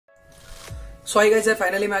सो hi guys,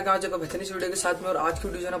 finally मैं आ चुका बेहतरीन वीडियो के साथ में। और आज की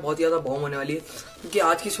वीडियो जो है ना बहुत ज्यादा बॉम होने वाली है, क्योंकि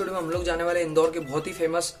आज की इस वीडियो में हम लोग जाने वाले हैं इंदौर के बहुत ही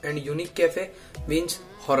famous and unique cafe means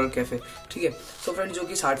horror cafe. ठीक है। सो फ्रेंड, जो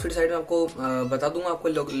कि 60 फीट साइड में आपको बता दूंगा, आपको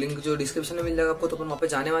लिंक जो डिस्क्रिप्शन में मिल जाएगा आपको। तो अपन वहाँ पे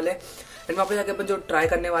जाने वाले हैं एंड वहाँ पे जाके अपन जो ट्राई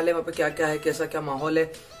करने वाले हैं वहाँ पे क्या क्या है, कैसा क्या माहौल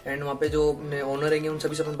है, एंड वहाँ पे जो ओनर रहेंगे उन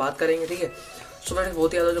सभी से अपन बात करेंगे। ठीक है। सो फ्रेंड्स,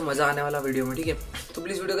 बहुत ही ज्यादा जो मजा आने वाला वीडियो में। ठीक है। तो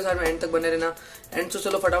प्लीज वीडियो के साथ में एंड तक बने रहना। एंड तो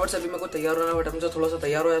चलो फटाफट से अभी मेरे को तैयार होना, बट मैं थोड़ा सा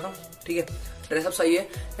तैयार हो जाता हूँ। ठीक है। ड्रेसअप सही है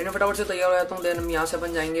एंड फटाफट से तैयार हो जाता हूँ। देन हम यहाँ से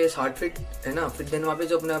अपन जाएंगे 60 फीट है ना, फिर देन वहाँ पे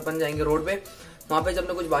जो अपने अपन जाएंगे रोड पे, वहाँ पे जब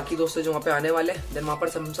अपने कुछ बाकी दोस्त है जो वहाँ पे आने वाले, देन वहाँ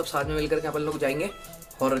पर हम सब साथ में मिलकर के अपन लोग जाएंगे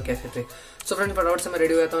हॉरर कैफे पे। सो फ्रेंड, फटाफट से मैं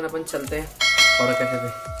रेडी हो जाता हूँ, अपन चलते हैं हॉरर कैफे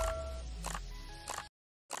पे।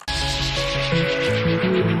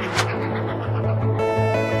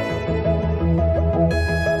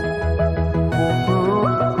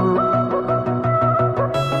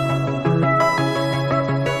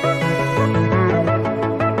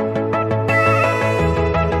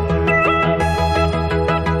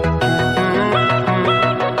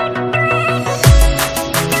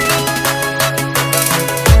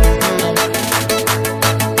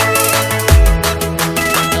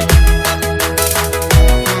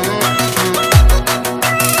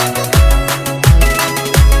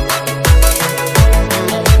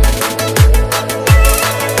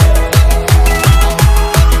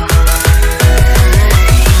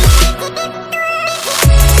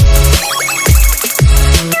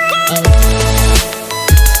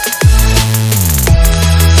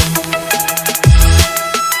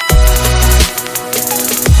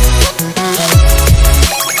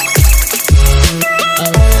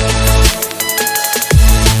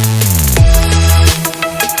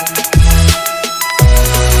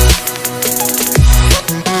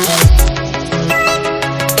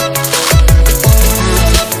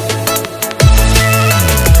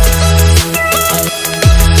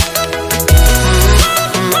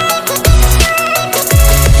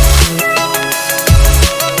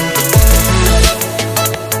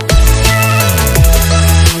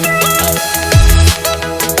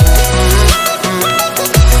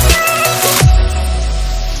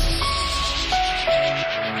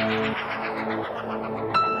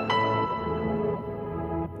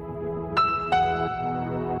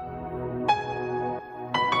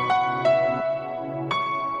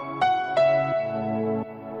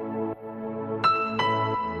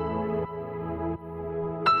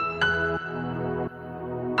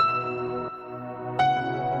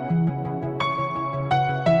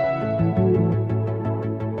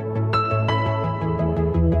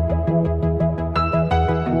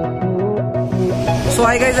 तो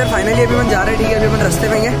हाय गाइस, फाइनली अभी अपन जा रहे हैं। ठीक है। अभी अपन रास्ते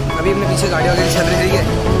में हैं, अभी अपने पीछे गाड़ी वगैरह चल रही है,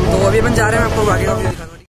 तो अभी अपन जा रहे हैं। मैं आपको आगे का व्यू दिखा दूँ।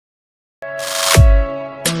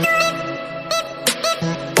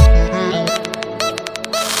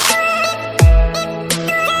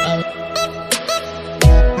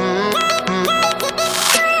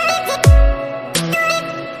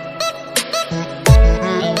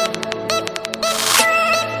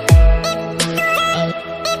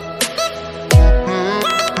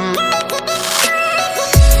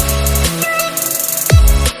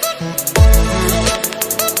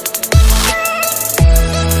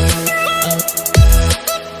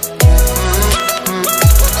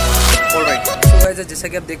 जैसा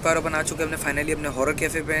कि आप देख पा रहे हो, अपन आ चुके हैं अपने फाइनली अपने हॉरर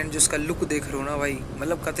कैफे पे। एंड जिसका लुक देख रहे हो ना भाई,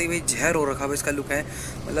 मतलब कतई भाई जहर हो रखा है इसका लुक है।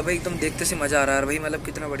 मतलब भाई एकदम देखते से मज़ा आ रहा है भाई, मतलब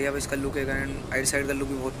कितना बढ़िया भाई इसका लुक है। एंड आइड साइड का लुक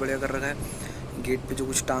भी बहुत बढ़िया कर रखा है, गेट पे जो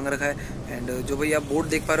कुछ टांग रखा है। एंड जो भाई आप बोर्ड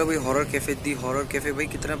देख पा रहे हो भाई, हॉरर कैफे दी हॉरर कैफे भाई,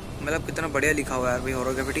 कितना मतलब कितना बढ़िया लिखा हुआ है यार भाई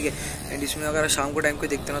हॉरर कैफे। ठीक है। एंड इसमें अगर शाम को टाइम पे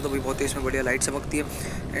देखते ना तो भाई बहुत ही इसमें बढ़िया लाइट चमकती है।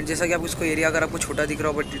 एंड जैसा कि आप इसको एरिया अगर आपको छोटा दिख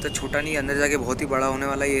रहा हो, बट इतना छोटा नहीं, अंदर जाके बहुत ही बड़ा होने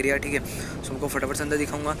वाला है एरिया। ठीक है। सो उनको फटाफट से अंदर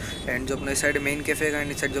दिखाऊंगा। एंड जो अपने इस साइड मेन कैफे का,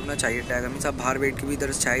 एंड इस साइड जो अपना चाय टैग है, मीन्स आप बाहर बैठ के भी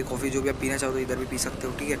इधर चाय कॉफ़ी जो भी आप पीना चाहो तो इधर भी पी सकते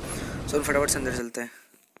हो। ठीक है। सो फटाफट से अंदर चलते हैं।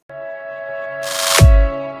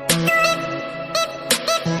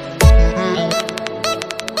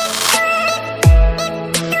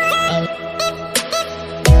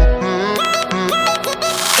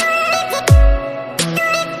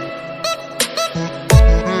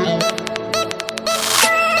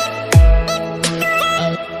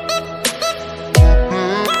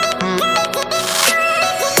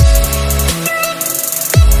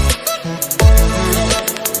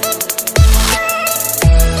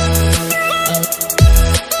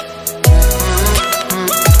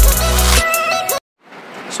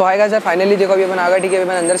 सो हाय गाइस, फाइनली देखो अभी अपन आ गए। ठीक है। अभी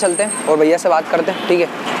अपन अंदर चलते हैं और भैया से बात करते हैं। ठीक है।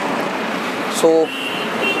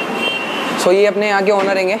 सो ये अपने यहाँ के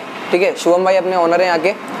ओनर रहेंगे। ठीक है। शुभम भाई अपने ओनर हैं यहाँ के।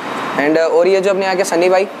 एंड और ये जो अपने यहाँ के सनी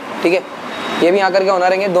भाई, ठीक है, ये भी यहाँ करके ओनर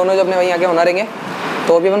रहेंगे। दोनों जो अपने भाई यहाँ के ओनर रहेंगे।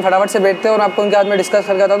 तो अभी अपन फटाफट से बैठते हैं और आपको उनके हाथ में डिस्कस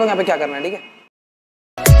करके आता हूँ यहाँ पे क्या करना है, ठीक है।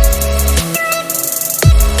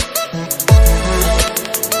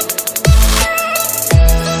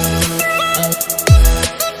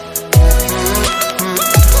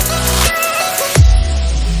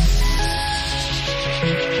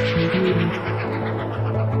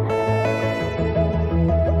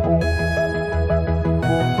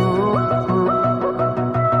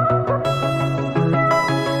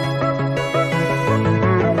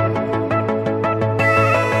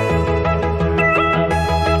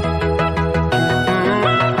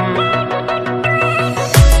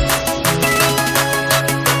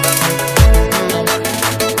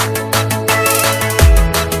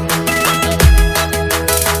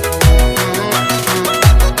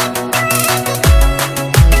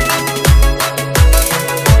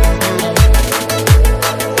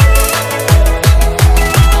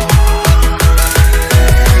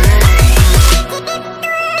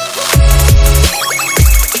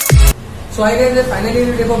 सो आई गाइस, फाइनली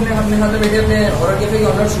देखो अपने साथ में बैठे अपने हॉरर कैफे के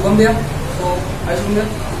ऑनर शुभम भैया। तो हाय शुभम भैया।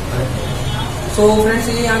 सो फ्रेंड्स,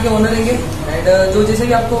 ये यहाँ के ऑनर रहेंगे एंड जो जैसे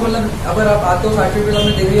कि आपको मतलब अगर आप आते हो 60 फीट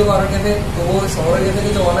आपने देख लिया होगा हॉरर कैफे, तो वो इस हॉरर कैफे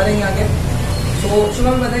के जो ऑनर हैं यहाँ के। सो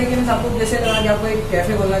शुभम बताइए कि आपको कैसे लगा कि आपको एक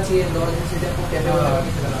कैफे बोलना चाहिए इंदौर से, आपको कैफे बोलना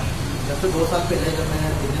कैसे लगा? जब से 2 साल पहले जब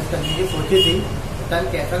मैंने बिजनेस करने की सोची थी,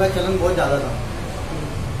 तब कैफे का चलन बहुत ज़्यादा था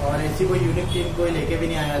और ऐसी कोई यूनिक चीज कोई लेके भी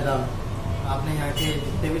नहीं आया था। आपने यहाँ के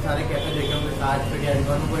जितने भी सारे कैफे देखे होंगे, 60 फीट या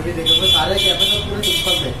इंडोर में कोई भी देखे होंगे, सारे कैफे तो पूरे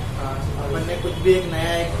सिंपल थे। अपन ने कुछ भी एक नया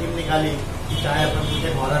एक थीम निकाली कि चाहे अपन कुछ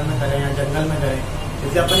एक हॉरर में करें या जंगल में करें,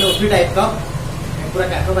 जैसे अपन ने उसी टाइप का एक पूरा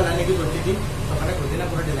कैफे बनाने की सोची थी। तो अपने खुद ही ने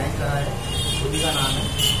पूरा डिजाइन करा है, खुद ही का नाम है,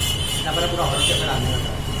 यहाँ पर पूरा हॉरर कैफे डालने का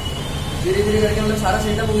था। धीरे धीरे करके मतलब सारा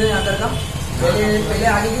सेटअप हो गया यहाँ कर का। पहले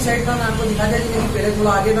आगे की साइड का मैं आपको दिखा दिया, लेकिन पहले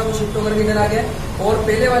थोड़ा आगे था वो शिफ्ट होकर के इधर आ गया और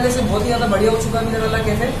पहले वाले से बहुत ही ज्यादा बढ़िया हो चुका है मेरा वाला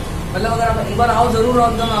कैफे। मतलब अगर आप एक बार आओ जरूर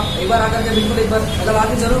आओ, एकदम आप एक बार आकर के बिल्कुल एक बार मतलब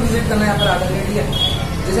आके जरूर विजिट करना है यहाँ पर आकर के, ठीक है।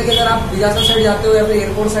 जैसे कि अगर आप बिजासर साइड जाते हो या फिर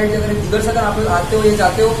एयरपोर्ट साइड अगर इधर से अगर आप आते हो या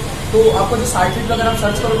जाते हो, तो आपको जो 60 फीट अगर आप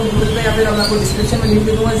सर्च करोगे गूगल पे या फिर मैं आपको डिस्क्रिप्शन में लिंक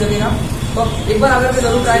दे दूंगा इस जगह का, तो आप एक बार आकर के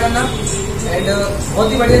जरूर ट्राई करना। एंड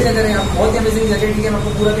बहुत ही बढ़िया जगह है यहाँ, बहुत ही अमेजिंग जगह, ठीक है। मैं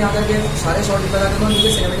आपको पूरा भी आकर के सारे शॉट बता देता हूँ,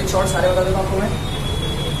 सिनेमेटिक शॉट सारे बता देता हूँ आपको मैं।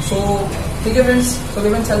 सो ठीक है फ्रेंड्स, तो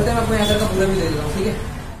अभी चलते हैं, मैं आपको यहाँ का पूरा भी दे देता हूँ, ठीक है।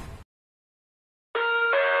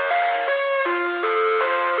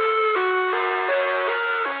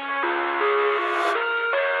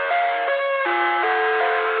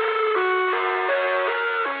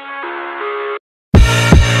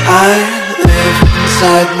 I live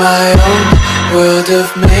inside my own world of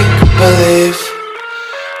make-believe.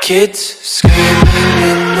 Kids screaming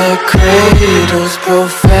in the cradles,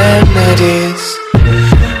 profanities.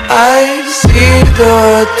 I see the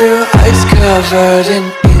world through eyes covered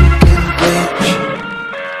in ink and bleach.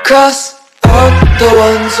 Cross out the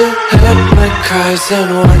ones who heard my cries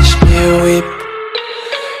and watched me weep.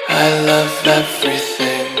 I love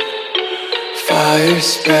everything. Fire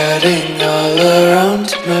spreading all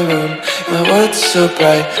around my room. My world's so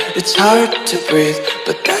bright, it's hard to breathe,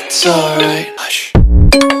 but that's alright. Hush.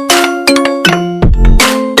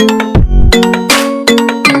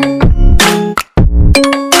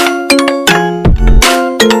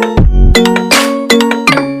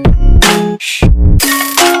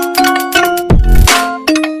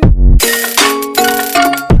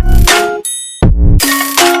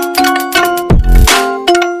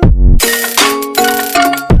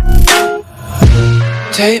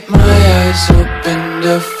 Take my eyes open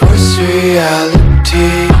to force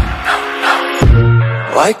reality.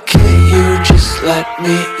 Why can't you just let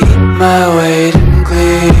me eat my weight in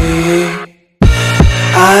glee?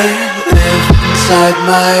 I live inside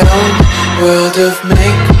my own world of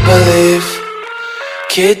make-believe.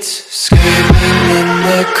 Kids screaming in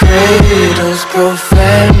their cradles,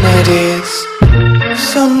 profanities.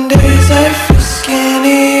 Some days I feel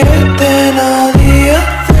skinnier than all the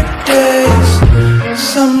other days.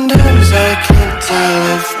 Sometimes I can't tell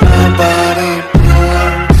if my body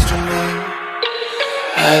belongs to me.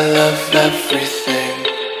 I love everything.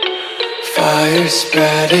 Fire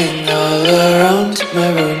spreading all around my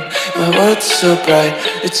room. My world's so bright,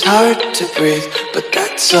 it's hard to breathe, but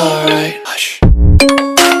that's alright. Hush.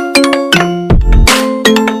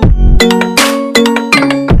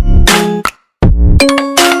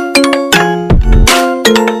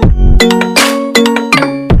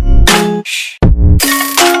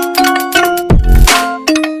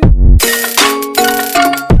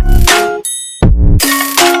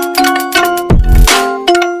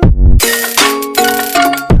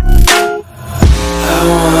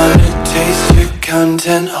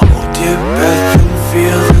 Content, hold your breath and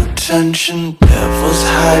feel the tension. Devils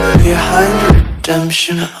hide behind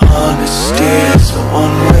redemption. Honesty is a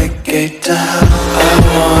one-way gate to hell. I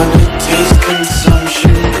wanna taste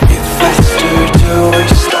consumption, breathe faster to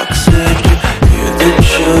waste oxygen. Hear the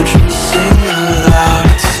children sing aloud.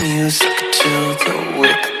 It's music till the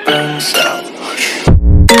wick burns out.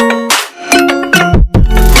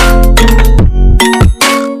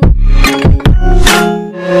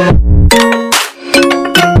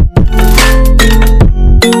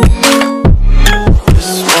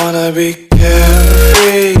 Be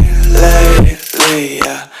carefree lately,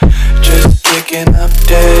 yeah. Just kicking up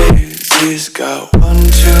daisies. Got one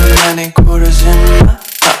too many quarters in my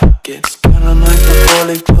pockets. Count 'em like the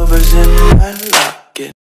 4-leaf clovers in my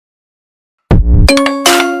locket.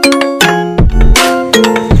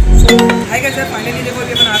 Hi guys, finally देखो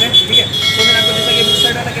अभी अपन आ गए, ठीक है। तो मैंने आपको जैसा कि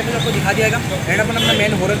दूसरा डाटा कैफे आपको दिखा दिया एंड अपन अपना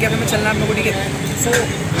मेन हॉरर कैफे में चलना है हम लोग को, ठीक है। सो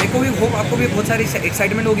मेरे को भी होप आपको भी बहुत सारी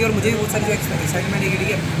एक्साइटमेंट होगी और मुझे भी बहुत सारी एक्साइटमेंट होगी,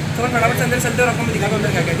 ठीक है। तो अपन फटाफट से अंदर चलते हैं और आपको मैं दिखाता हूँ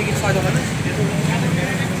अंदर क्या क्या, ठीक है। स्वाद होगा ना,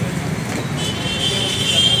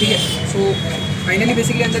 ठीक है। सो फाइनली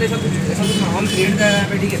बेसिकली अंदर ऐसा कुछ माहौल क्रिएट कर रहा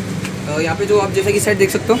है, ठीक है। यहाँ पे जो आप जैसे कि साइड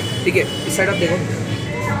देख सकते हो, ठीक है। इस साइड आप देखो,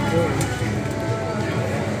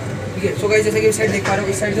 ठीक है। सो गाइस जैसे कि इस साइड देख पा रहे हो,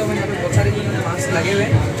 इस साइड जो यहाँ पे बहुत सारे जो मास्क लगे हुए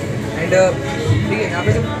हैं एंड ठीक है। यहाँ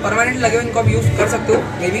पे जो परमानेंट लगे हुए इनको आप यूज़ कर सकते हो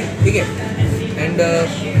मे बी, ठीक है। एंड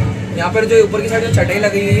यहाँ पर जो ऊपर की साइड जो चटाई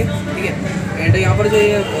लगी हुई है, ठीक है। एंड यहाँ पर जो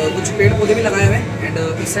ये कुछ पेड़ पौधे भी लगाए हुए हैं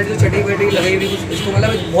एंड इस साइड जो चटाई वटाई लगाई हुई है, इसको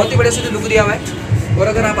मतलब बहुत ही बड़े से जो लुक दिया हुआ है। और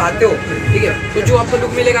अगर आप आते हो, ठीक है, तो जो आपको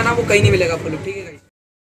लुक मिलेगा ना वो कहीं नहीं मिलेगा आपको लुक, ठीक है।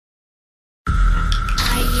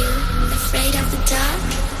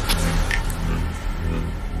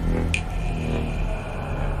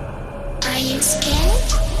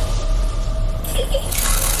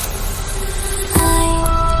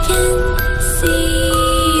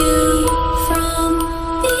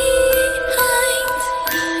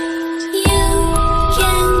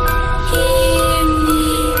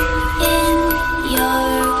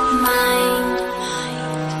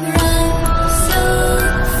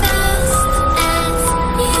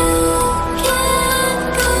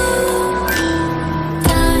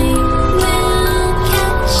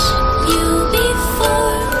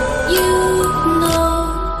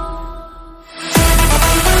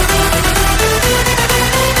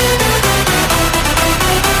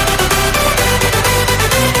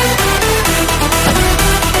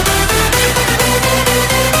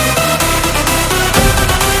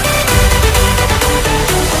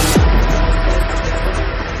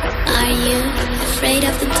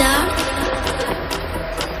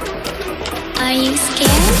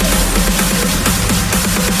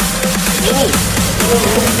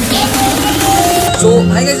 सो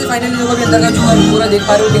हाय गाइस, फाइनली लोग अभी अंदर का जो आप पूरा देख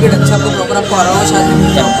पा रहे हो, ठीक है। ढंग से आपको प्रॉपर आपको आ रहा होगा शायद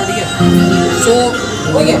आपको, ठीक है। सो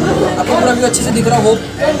ठीक है, आपको पूरा व्यू अच्छे से दिख रहा हो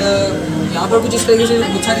एंड यहाँ पर कुछ इस तरीके से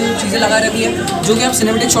बहुत सारी चीज़ें लगा रखी है जो कि आप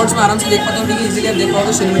सिनेमेटिक शॉट्स में आराम से देख पाते हो, ठीक है। इजीली आप देख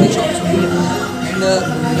पाओगे सिनेमेटिक शॉट्स, ठीक है। एंड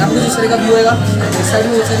यहाँ पर कुछ इस तरह का व्यू होगा। इस साइड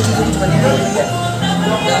में बहुत सारी चीज़ें कुछ बनी हुई है,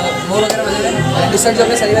 मोर वगैरह बने हुए हैं। इस साइड जो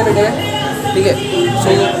अपने सनी भाई बैठे हुए, ठीक है। सो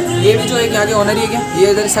ये भी जो है यहाँ के ऑनर ही है क्या, ये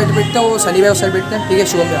इधर साइड बैठते हैं, वो सनी भाई उस साइड बैठते हैं, ठीक है।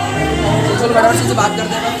 शुभम भैया, चलो फटाफट से बात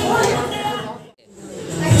करते हैं, ठीक है।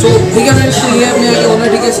 सो ठीक है फ्रेंड्स, तो ये अपने यहाँ के ओनर,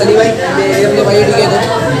 ठीक है, सनी भाई, ये अपने भाई है, ठीक है।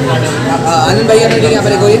 आनंद भाई है, ठीक है, यहाँ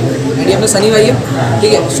पर एक ये एंड ये अपना सनी भाई है,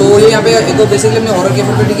 ठीक है। सो ये यहाँ पे एक बेसिकली अपने हॉरर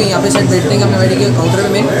कैफे पे, ठीक है, यहाँ पे साइड बैठते हैं अपने भाई, ठीक है, काउंटर पे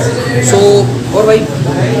मेन। सो और भाई,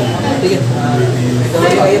 ठीक है,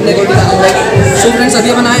 भाई अपने को, ठीक है, आनंद भाई। सो फ्रेंड्स अभी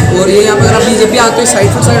अपन आए और ये यहाँ पर अगर आप जब भी आते हो साइड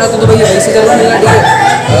फुट साइड आते हो तो भाई वहीं से जरूर मिलना, ठीक है।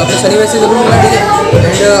 अपने सनी भाई से जरूर मिलना, ठीक है।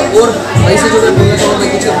 एंड और भाई से जो मैं बोलना चाहूँगा, भाई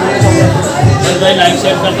कुछ बोलना चाहूँगा भाई, लाइक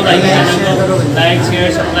शेयर कर दो भाई, चैनल को लाइक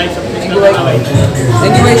शेयर सब्सक्राइब सब कुछ कर देना भाई।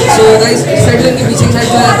 थैंक यू भाई। सो गाइस इस साइड इनके पीछे की साइड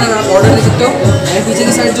जो है आप ऑर्डर ले सकते हो एंड पीछे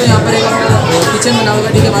की साइड जो यहाँ पर एक किचन बना होगा,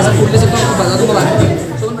 ठीक है, वहाँ से फूड ले सकते हो, आपको बता दूँगा बाद में।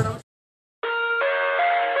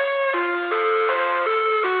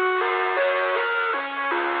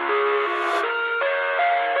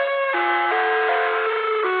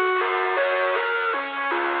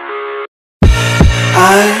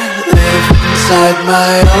 I live inside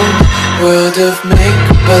my own world of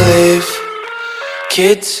make-believe.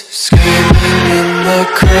 Kids screaming in the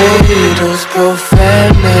cradles,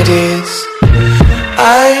 profanities.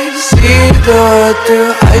 I see the world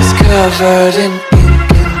through eyes covered in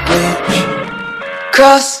ink and bleach.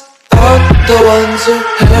 Cross out the ones who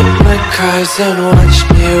heard my cries and watched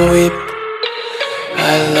me weep.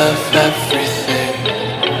 I love everything.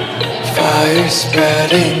 Fire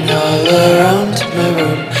spreading all around my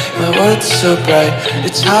room. My world's so bright,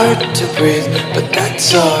 it's hard to breathe, but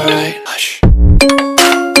that's alright. Hush.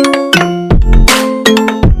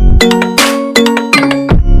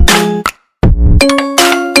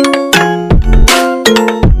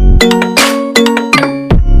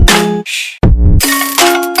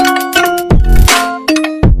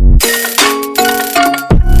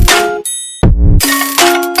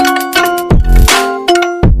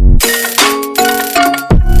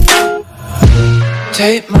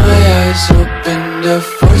 tape my eyes open to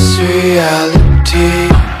force reality.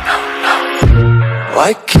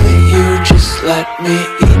 Why can't you just let me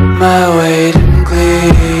eat my weight in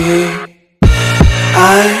glee?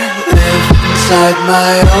 I live inside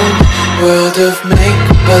my own world of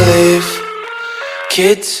make-believe.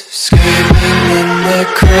 Kids screaming in their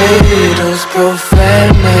cradles,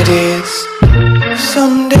 profanities.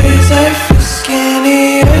 Some days I feel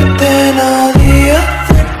skinnier than all the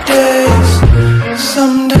other days.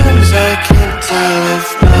 Sometimes I can't tell if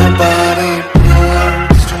my body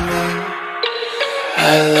belongs to me.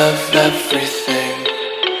 I love everything.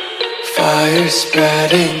 Fire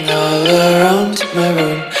spreading all around my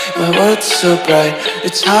room. My world's so bright,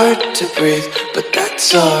 it's hard to breathe, but that's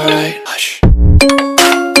alright. Hush.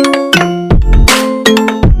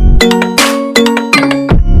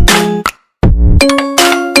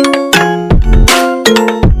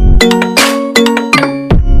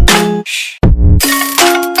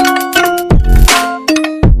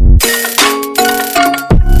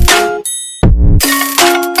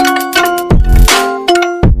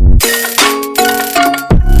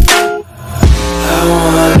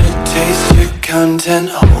 Content,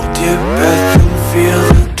 hold your breath and feel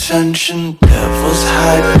the tension. Devils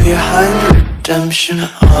hide behind redemption.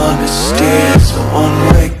 Honesty is a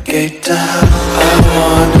one-way gate to hell. I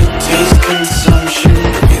wanna taste consumption.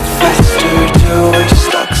 Breathe faster to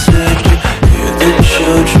waste oxygen. Hear the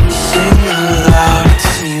children sing aloud. It's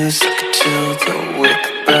music till the wick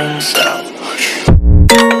burns out.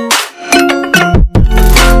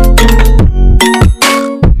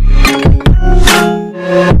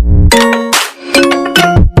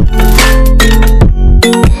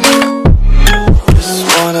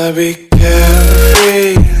 Be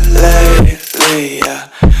carefree lately, yeah.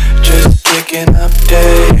 Just kicking up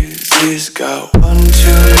daisies. Got one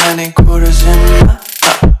too many quarters in my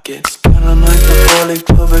pockets. Counting like the 4-leaf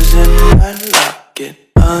clovers in my locket.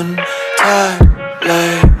 Untied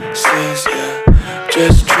laces, yeah.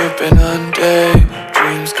 Just tripping on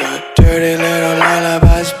daydreams. Got dirty little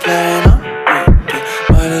lullabies playing on repeat.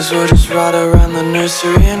 Might as well just ride around the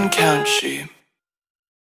nursery and count sheep.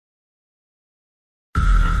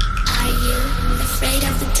 Afraid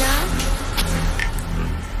of the dark?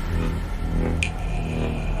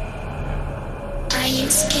 Are you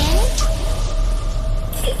scared?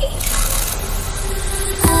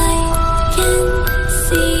 I can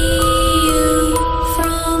see you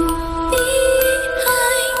from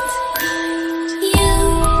behind. You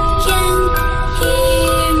can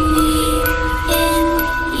hear me in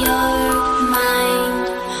your mind.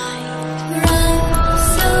 Run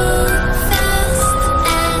so fast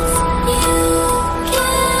as you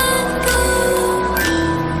can go.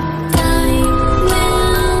 Time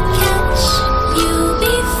will catch you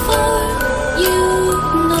before you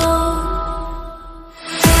know.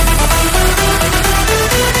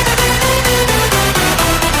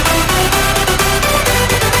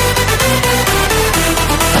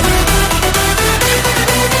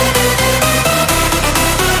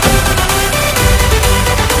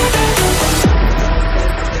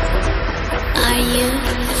 Are you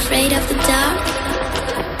afraid of the dark?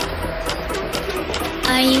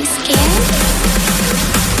 Are you scared?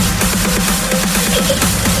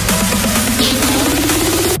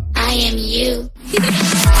 I am you.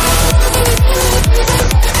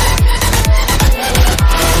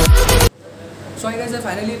 So I guys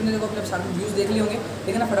finally अपने देखो अपने सारे views देख लिए होंगे,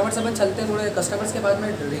 लेकिन ना फटाफट से अपन चलते हैं थोड़े कस्टमर्स के बाद में,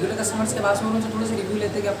 रेगुलर कस्टमर्स के पास में उनसे थोड़े से रिव्यू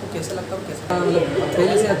लेते हैं कि आपको कैसा लगता है और कैसा मतलब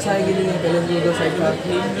पहले से अच्छा है कि नहीं है, पहले से उधर साइड का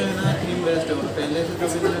थीम जो है ना, थीम बेस्ट है। पहले से जो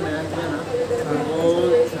भी मैंने नया किया ना, वो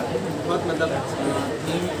बहुत मतलब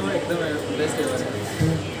थीम तो एकदम बेस्ट है।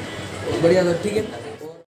 बढ़िया था, ठीक है।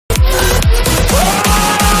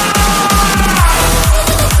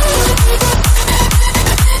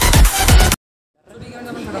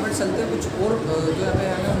 फटाफट चलते हैं कुछ और जो यहाँ पे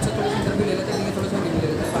आए हैं उनसे थोड़ी सी इंटरव्यू ले लेते हैं, थोड़ा सा रिव्यू ले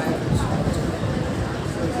लेते हैं।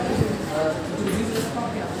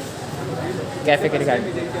 कैफे के रिगार्ड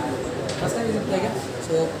फर्स्ट टाइम विजिट किया क्या?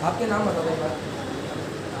 सो आपके नाम बताओ एक बार।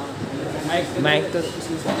 माइक तो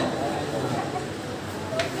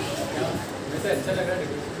वैसे अच्छा लग रहा है,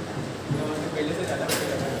 पहले से ज़्यादा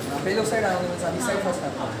पहले उस साइड आया हूँ, मैं अभी साइड फर्स्ट था,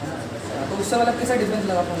 तो उससे वाला कैसा डिफरेंस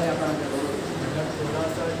लगा आपको यहाँ पर? थोड़ा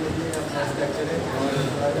सा जो भी स्ट्रक्चर है और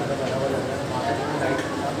थोड़ा ज़्यादा बड़ा लग रहा है। वहाँ पे लाइट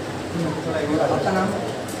थोड़ा आपका नाम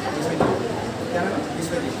क्या नाम है?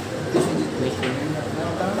 विश्वजीत।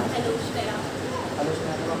 आपका नाम?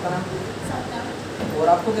 आपका नाम? और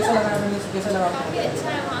आपको कैसा लगा? कैसा लगा आपको? काफ़ी अच्छा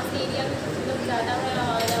है, वहाँ से एरिया भी मतलब ज़्यादा है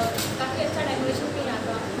और काफ़ी अच्छा डेकोरेशन भी यहाँ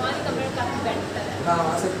का, वहाँ की कंपेयर काफ़ी बेटर है। हाँ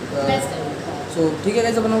वहाँ से बेस्ट है। सो ठीक है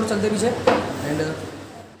गाइस, अपन और चलते पीछे and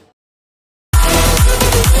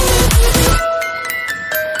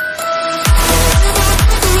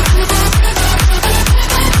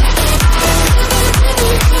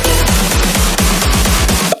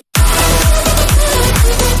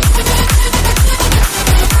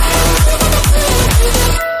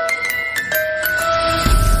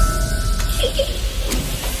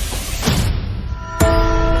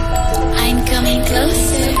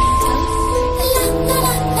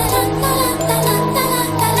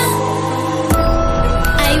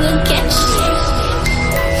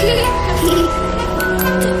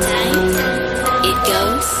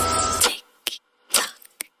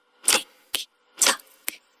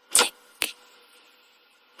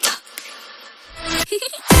Are you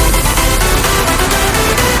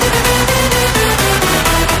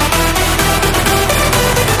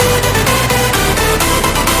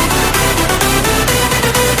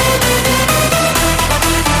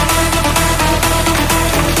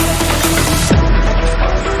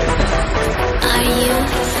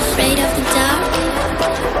afraid of the dark?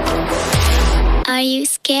 Are you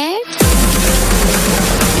scared?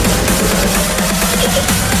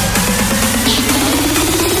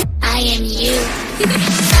 I am you.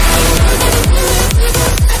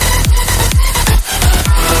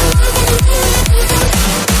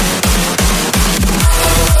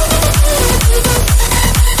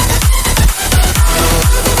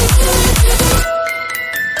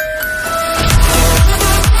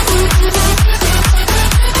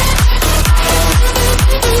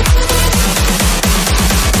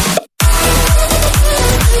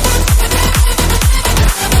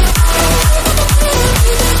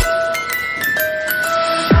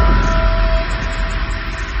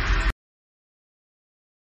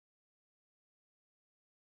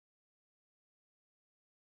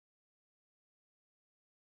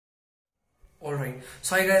 Alright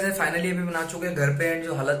so hi guys, finally अभी बना चुके हैं घर पे एंड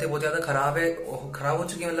जो हालत है बहुत ज्यादा खराब हो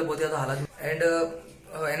चुकी है, मतलब बहुत ज्यादा हालत एंड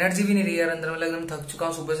एनर्जी भी नहीं रही यार अंदर, मतलब एकदम थक चुका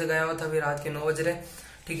हूँ। सुबह से गया हुआ था, अभी रात के 9 बज रहे,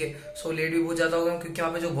 ठीक है। सो लेट भी बहुत ज्यादा हो गया क्योंकि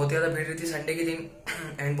वहाँ पे जो बहुत ज्यादा भीड़ रहती है संडे के दिन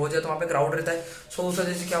एंड बहुत ज्यादा वहाँ पे क्राउड रहता है। सो उस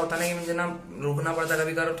वजह से क्या होता है ना कि मुझे ना रुकना पड़ता है,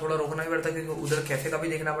 कभी कभार थोड़ा रुकना ही पड़ता है क्योंकि उधर कैफे का भी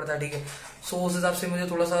देखना पड़ता है, ठीक है। सो उस हिसाब से मुझे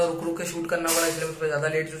थोड़ा सा रुक रुक के शूट करना पड़ा, इसलिए मैं थोड़ा ज्यादा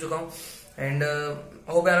लेट हो चुका हूँ। एंड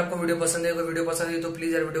होप यार आपको वीडियो पसंद है, वीडियो पसंद है तो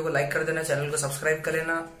प्लीज यार वीडियो को लाइक कर देना, चैनल को सब्सक्राइब कर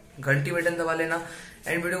लेना, घंटी बटन दबा लेना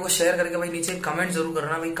एंड वीडियो को शेयर करके भाई नीचे कमेंट जरूर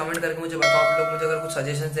करना भाई। कमेंट करके मुझे बताओ आप लोग मुझे अगर कुछ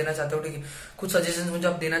सजेशंस देना चाहते हो, ठीक है। कुछ सजेशंस मुझे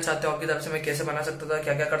आप देना चाहते हो आपकी तरफ से, मैं कैसे बना सकता था,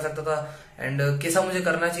 क्या क्या कर सकता था एंड कैसा मुझे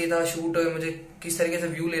करना चाहिए था शूट, मुझे किस तरीके से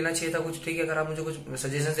व्यू लेना चाहिए था कुछ, ठीक है। अगर आप मुझे कुछ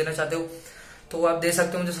सजेशन देना चाहते हो तो आप दे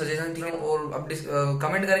सकते हो मुझे सजेशन, ठीक है। और आप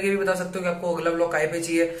कमेंट करके भी बता सकते हो कि आपको अगला ब्लॉग काय पे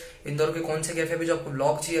चाहिए, इंदौर के कौन से कैफे पे जो आपको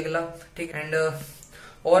ब्लॉग चाहिए अगला, ठीक। एंड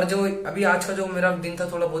और जो अभी आज का जो मेरा दिन था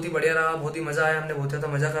थोड़ा बहुत ही बढ़िया रहा, बहुत ही मजा आया, हमने बहुत ज्यादा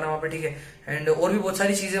मजा करा वहाँ पे, ठीक है। एंड और भी बहुत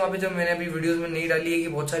सारी चीजें वहाँ पे जो मैंने अभी वीडियोस में नहीं डाली है कि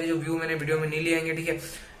बहुत सारी जो व्यू मैंने वीडियो में नहीं लिए आएंगे, ठीक है।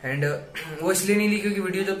 एंड वो इसलिए नहीं ली क्योंकि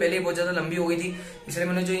वीडियो जो पहले बहुत ज्यादा लंबी हो गई थी, इसलिए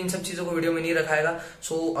मैंने जो इन सब चीजों को वीडियो में नहीं रखाएगा।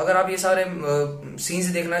 सो अगर आप ये सारे सीन्स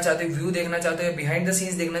देखना चाहते हो, व्यू देखना चाहते हो, बिहाइंड द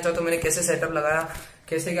सीन्स देखना चाहते हो, मैंने कैसे सेटअप लगाया,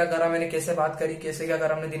 कैसे क्या करा, मैंने कैसे बात करी, कैसे क्या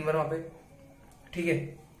करा हमने दिन भर वहाँ पे, ठीक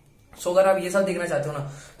है। सो अगर आप ये सब देखना चाहते हो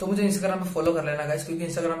ना तो मुझे इंस्टाग्राम पे फॉलो कर लेना गाइस, क्योंकि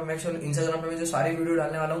इंस्टाग्राम पे मैं जो सारे वीडियो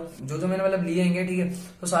डालने वाला हूँ जो मैंने मतलब लिए हैं, ठीक है।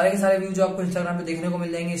 तो सारे के सारे व्यू जो आपको इंस्टाग्राम पे देखने को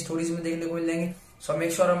मिल जाएंगे, स्टोरीज में देखने को मिल जाएंगे। सो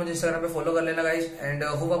मेक श्योर मुझे इंस्टाग्राम पे फॉलो कर लेना गाइस। एंड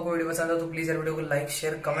होप आपको वीडियो पसंद है तो प्लीज यार वीडियो को लाइक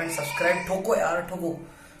शेयर कमेंट सब्सक्राइब ठोको यार,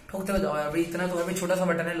 ठोकते हुए जाओ यार भाई, इतना तो अभी छोटा सा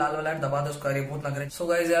बटन है लाल वाला दबा दो उसका, रिपोर्ट ना करें। सो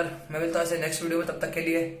गाइस यार मैं मिलता हूँ नेक्स्ट वीडियो में, तब तक के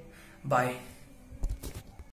लिए बाय।